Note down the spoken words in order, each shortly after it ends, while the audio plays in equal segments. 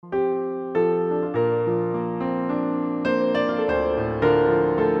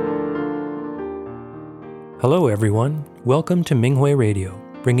Hello, everyone. Welcome to Minghui Radio,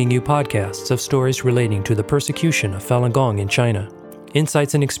 bringing you podcasts of stories relating to the persecution of Falun Gong in China,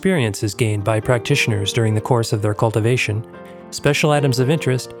 insights and experiences gained by practitioners during the course of their cultivation, special items of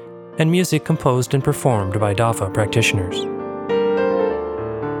interest, and music composed and performed by DAFA practitioners.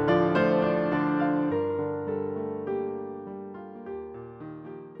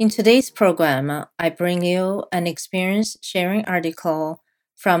 In today's program, I bring you an experience sharing article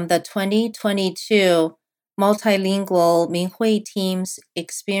from the 2022 Multilingual Minghui Team's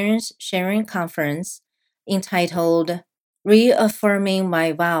Experience Sharing Conference entitled Reaffirming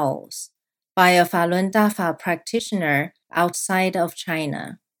My Vows by a Falun Dafa practitioner outside of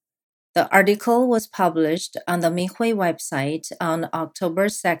China. The article was published on the Minghui website on October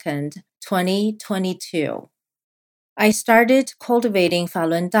 2nd, 2022. I started cultivating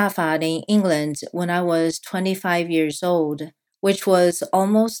Falun Dafa in England when I was 25 years old, which was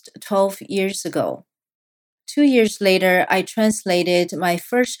almost 12 years ago. 2 years later, I translated my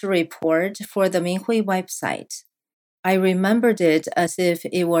first report for the Minghui website. I remembered it as if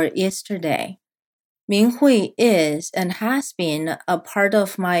it were yesterday. Minghui is and has been a part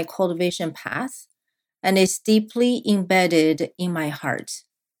of my cultivation path and is deeply embedded in my heart.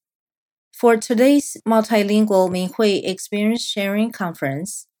 For today's Multilingual Minghui Experience Sharing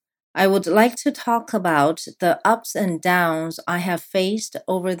Conference, I would like to talk about the ups and downs I have faced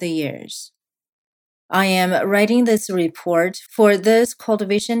over the years. I am writing this report for this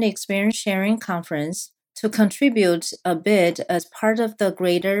Cultivation Experience Sharing Conference to contribute a bit as part of the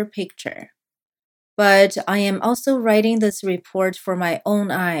greater picture. But I am also writing this report for my own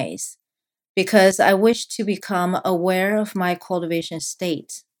eyes, because I wish to become aware of my cultivation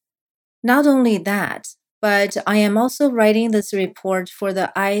state. Not only that, but I am also writing this report for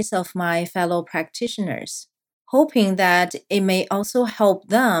the eyes of my fellow practitioners, hoping that it may also help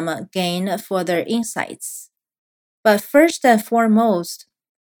them gain further insights. But first and foremost,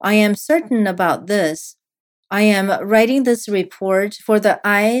 I am certain about this. I am writing this report for the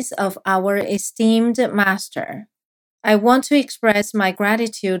eyes of our esteemed Master. I want to express my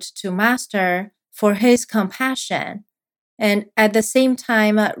gratitude to Master for his compassion and at the same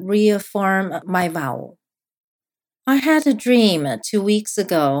time reaffirm my vow. I had a dream 2 weeks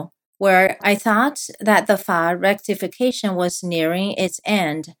ago where I thought that the Fa rectification was nearing its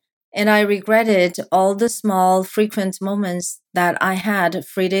end, and I regretted all the small, frequent moments that I had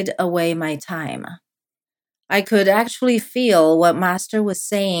frittered away my time. I could actually feel what Master was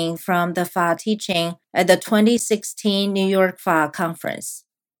saying from the Fa teaching at the 2016 New York Fa conference.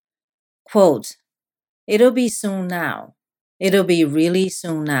 Quote, "It'll be soon now. It'll be really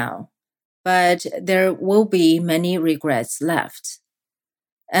soon now, but there will be many regrets left."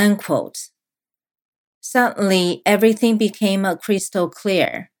 End quote. Suddenly, everything became crystal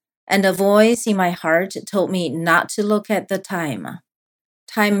clear, and a voice in my heart told me not to look at the time.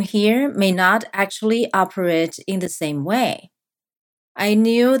 Time here may not actually operate in the same way. I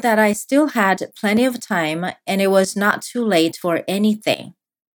knew that I still had plenty of time and it was not too late for anything.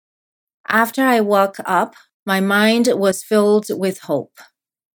 After I woke up, my mind was filled with hope.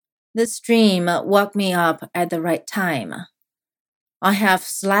 This dream woke me up at the right time. I have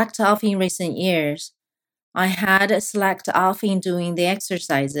slacked off in recent years. I had slacked off in doing the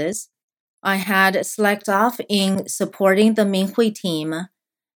exercises. I had slacked off in supporting the Minghui team.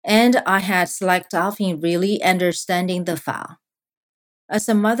 And I had slacked off in really understanding the Fa. As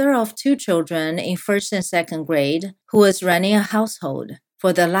a mother of 2 children in 1st and 2nd grade who was running a household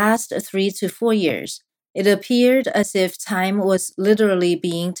for the last 3 to 4 years, it appeared as if time was literally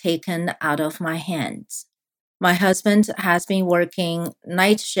being taken out of my hands. My husband has been working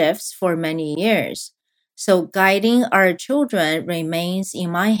night shifts for many years, so guiding our children remains in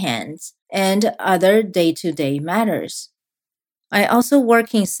my hands and other day-to-day matters. I also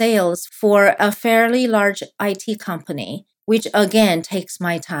work in sales for a fairly large IT company, which again takes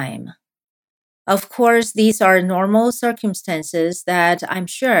my time. Of course, these are normal circumstances that I'm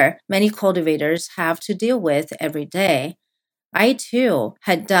sure many cultivators have to deal with every day. I too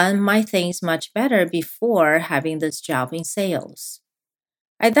had done my things much better before having this job in sales.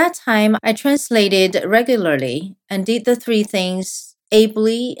 At that time, I translated regularly and did the 3 things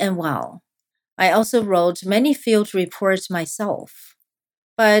ably and well. I also wrote many field reports myself.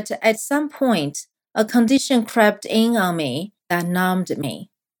 But at some point, a condition crept in on me that numbed me.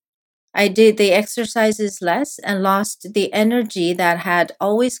 I did the exercises less and lost the energy that had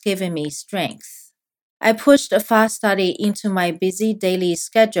always given me strength. I pushed Fa study into my busy daily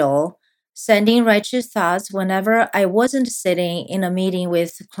schedule, sending righteous thoughts whenever I wasn't sitting in a meeting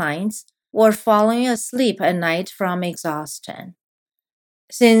with clients or falling asleep at night from exhaustion.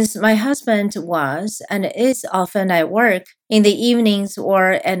 Since my husband was and is often at work in the evenings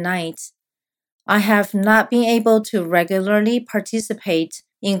or at night, I have not been able to regularly participate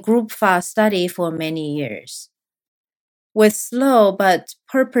in group Fa study for many years. With slow but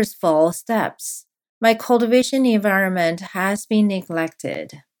purposeful steps, my cultivation environment has been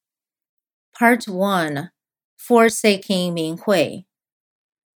neglected. Part 1. Forsaking Minghui.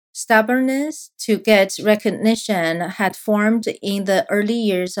 Stubbornness to get recognition had formed in the early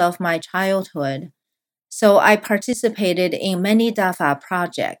years of my childhood, so I participated in many DAFA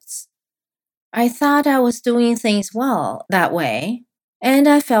projects. I thought I was doing things well that way, and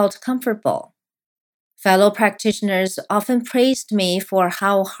I felt comfortable. Fellow practitioners often praised me for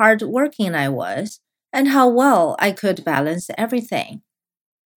how hardworking I was and how well I could balance everything.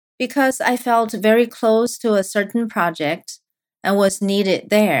 Because I felt very close to a certain project and was needed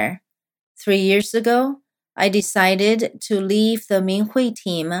there, 3 years ago, I decided to leave the Minghui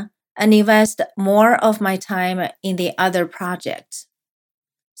team and invest more of my time in the other project.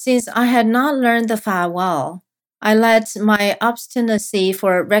 Since I had not learned the Fa well, I let my obstinacy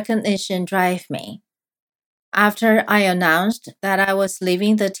for recognition drive me. After I announced that I was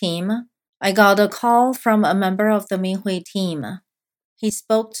leaving the team, I got a call from a member of the Minghui team. He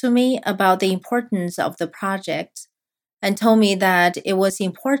spoke to me about the importance of the project and told me that it was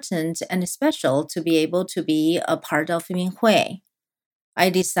important and special to be able to be a part of Minghui. I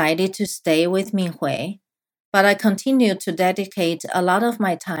decided to stay with Minghui, but I continued to dedicate a lot of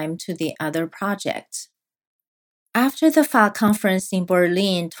my time to the other projects. After the Fa conference in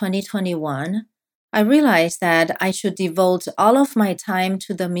Berlin 2021, I realized that I should devote all of my time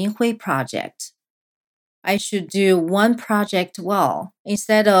to the Minghui project. I should do one project well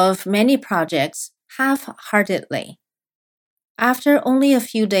instead of many projects half-heartedly. After only a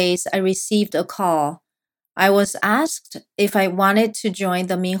few days, I received a call. I was asked if I wanted to join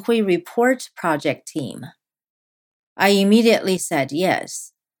the Minghui Report project team. I immediately said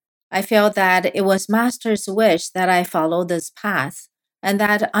yes. I felt that it was Master's wish that I follow this path and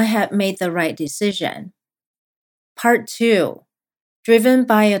that I had made the right decision. Part 2. Driven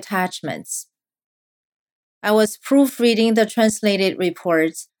by Attachments. I was proofreading the translated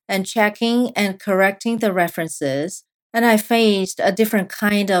reports and checking and correcting the references, and I faced a different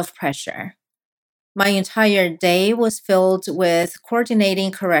kind of pressure. My entire day was filled with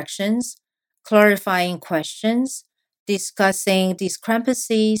coordinating corrections, clarifying questions, discussing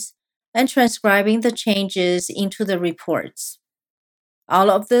discrepancies, and transcribing the changes into the reports. All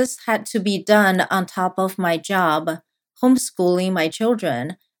of this had to be done on top of my job, homeschooling my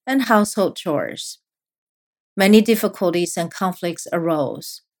children, and household chores. Many difficulties and conflicts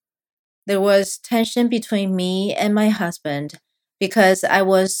arose. There was tension between me and my husband because I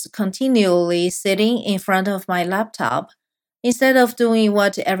was continually sitting in front of my laptop instead of doing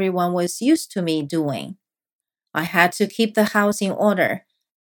what everyone was used to me doing. I had to keep the house in order,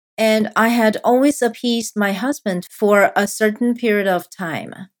 and I had always appeased my husband for a certain period of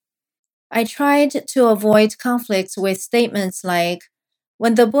time. I tried to avoid conflicts with statements like,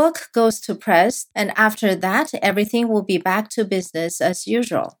 when the book goes to press, and after that, everything will be back to business as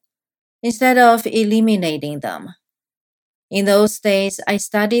usual, instead of eliminating them. In those days, I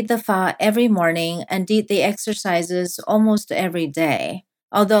studied the Fa every morning and did the exercises almost every day,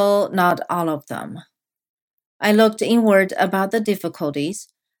 although not all of them. I looked inward about the difficulties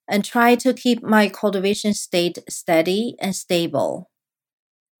and tried to keep my cultivation state steady and stable.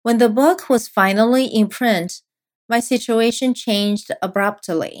 When the book was finally in print, my situation changed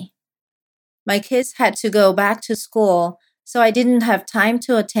abruptly. My kids had to go back to school, so I didn't have time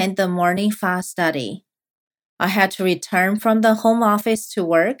to attend the morning Fa study. I had to return from the home office to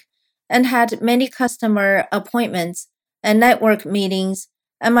work and had many customer appointments and network meetings,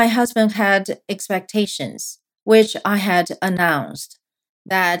 and my husband had expectations, which I had announced,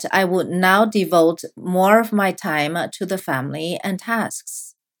 that I would now devote more of my time to the family and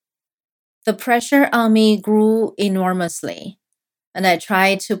tasks. The pressure on me grew enormously, and I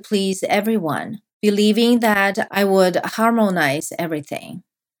tried to please everyone, believing that I would harmonize everything.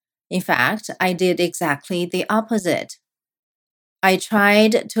 In fact, I did exactly the opposite. I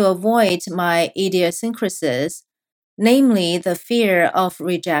tried to avoid my idiosyncrasies, namely the fear of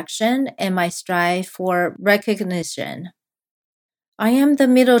rejection and my strive for recognition. I am the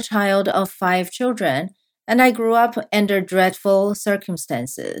middle child of 5 children, and I grew up under dreadful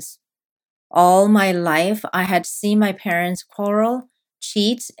circumstances. All my life, I had seen my parents quarrel,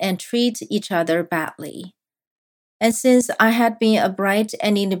 cheat, and treat each other badly. And since I had been a bright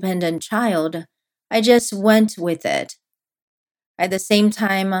and independent child, I just went with it. At the same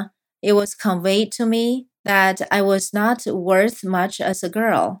time, it was conveyed to me that I was not worth much as a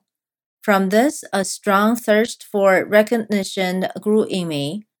girl. From this, a strong thirst for recognition grew in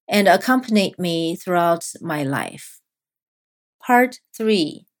me and accompanied me throughout my life. Part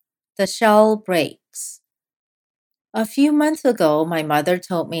 3. The Shell Breaks. A few months ago, my mother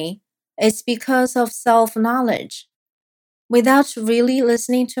told me it's because of self-knowledge. Without really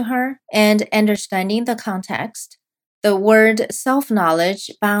listening to her and understanding the context, the word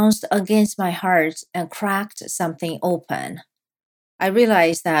self-knowledge bounced against my heart and cracked something open. I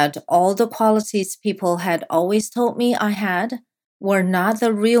realized that all the qualities people had always told me I had were not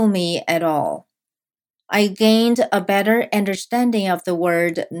the real me at all. I gained a better understanding of the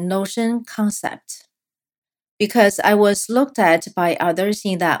word notion concept because I was looked at by others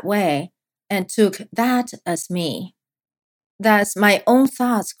in that way and took that as me. Thus, my own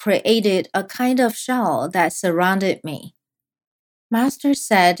thoughts created a kind of shell that surrounded me. Master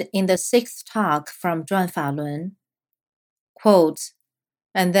said in the sixth talk from Zhuan Falun, quote,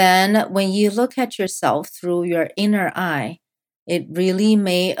 and then when you look at yourself through your inner eye, it really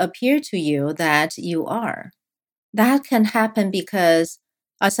may appear to you that you are. That can happen because,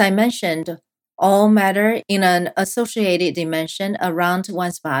 as I mentioned, all matter in an associated dimension around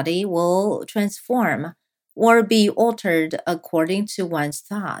one's body will transform or be altered according to one's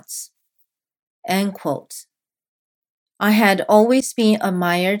thoughts. End quote. I had always been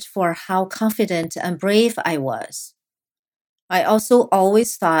admired for how confident and brave I was. I also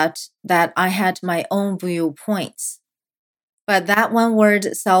always thought that I had my own viewpoints. But that one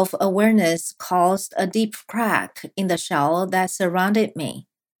word self-awareness caused a deep crack in the shell that surrounded me.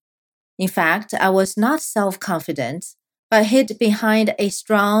 In fact, I was not self-confident, but hid behind a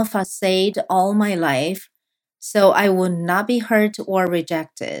strong facade all my life, so I would not be hurt or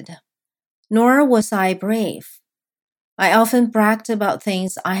rejected. Nor was I brave. I often bragged about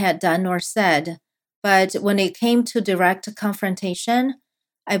things I had done or said, but when it came to direct confrontation,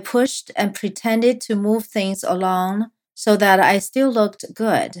 I pushed and pretended to move things along so that I still looked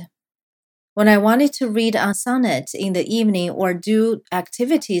good. When I wanted to read a sonnet in the evening or do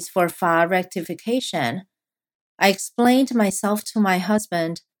activities for fa rectification, I explained myself to my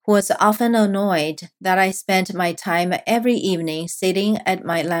husband, who was often annoyed that I spent my time every evening sitting at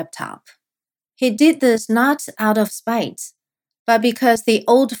my laptop. He did this not out of spite, but because the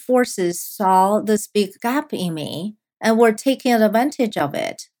old forces saw this big gap in me and were taking advantage of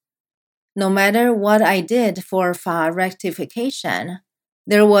it. No matter what I did for fa rectification,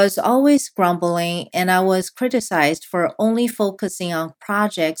 there was always grumbling and I was criticized for only focusing on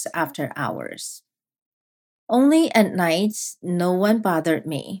projects after hours. Only at nights, no one bothered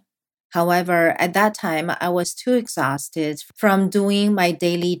me. However, at that time, I was too exhausted from doing my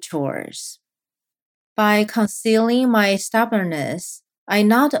daily chores. By concealing my stubbornness, I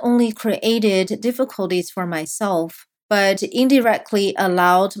not only created difficulties for myself, but indirectly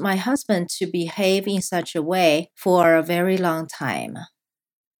allowed my husband to behave in such a way for a very long time.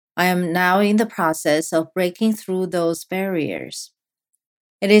 I am now in the process of breaking through those barriers.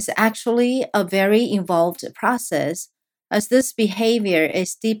 It is actually a very involved process, as this behavior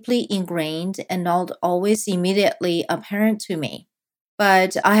is deeply ingrained and not always immediately apparent to me.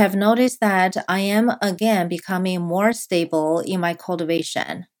 But I have noticed that I am again becoming more stable in my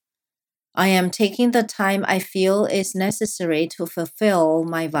cultivation. I am taking the time I feel is necessary to fulfill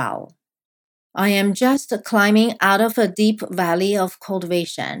my vow. I am just climbing out of a deep valley of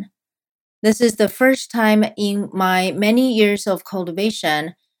cultivation. This is the first time in my many years of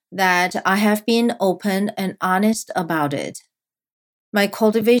cultivation that I have been open and honest about it. My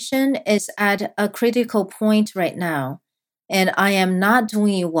cultivation is at a critical point right now, and I am not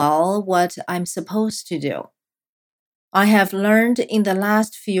doing well what I'm supposed to do. I have learned in the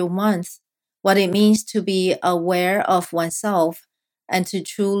last few months what it means to be aware of oneself and to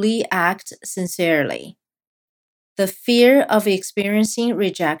truly act sincerely. The fear of experiencing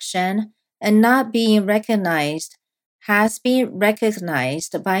rejection and not being recognized has been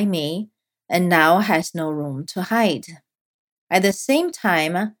recognized by me and now has no room to hide. At the same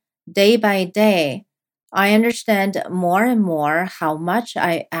time, day by day, I understand more and more how much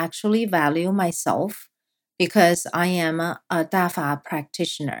I actually value myself because I am a Dafa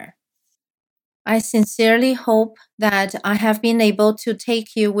practitioner. I sincerely hope that I have been able to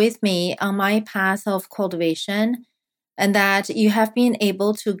take you with me on my path of cultivation and that you have been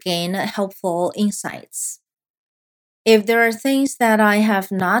able to gain helpful insights. If there are things that I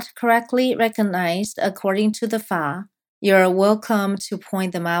have not correctly recognized according to the Fa, you're welcome to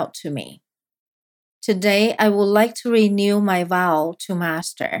point them out to me. Today, I would like to renew my vow to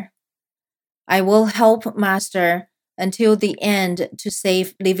Master. I will help Master until the end to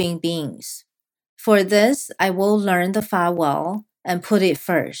save living beings. For this, I will learn the vow well and put it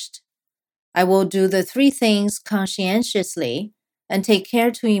first. I will do the 3 things conscientiously and take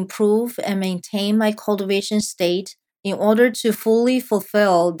care to improve and maintain my cultivation state in order to fully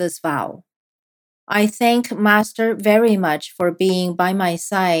fulfill this vow. I thank Master very much for being by my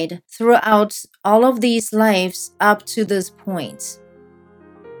side throughout all of these lives up to this point.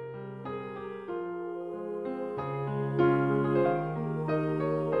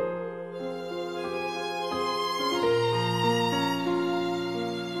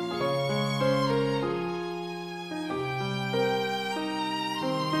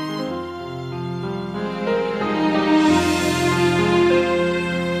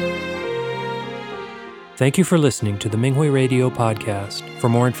 Thank you for listening to the Minghui Radio podcast. For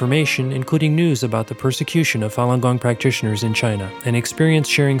more information, including news about the persecution of Falun Gong practitioners in China and experience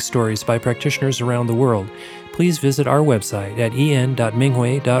sharing stories by practitioners around the world, please visit our website at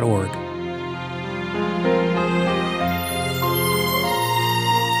en.minghui.org.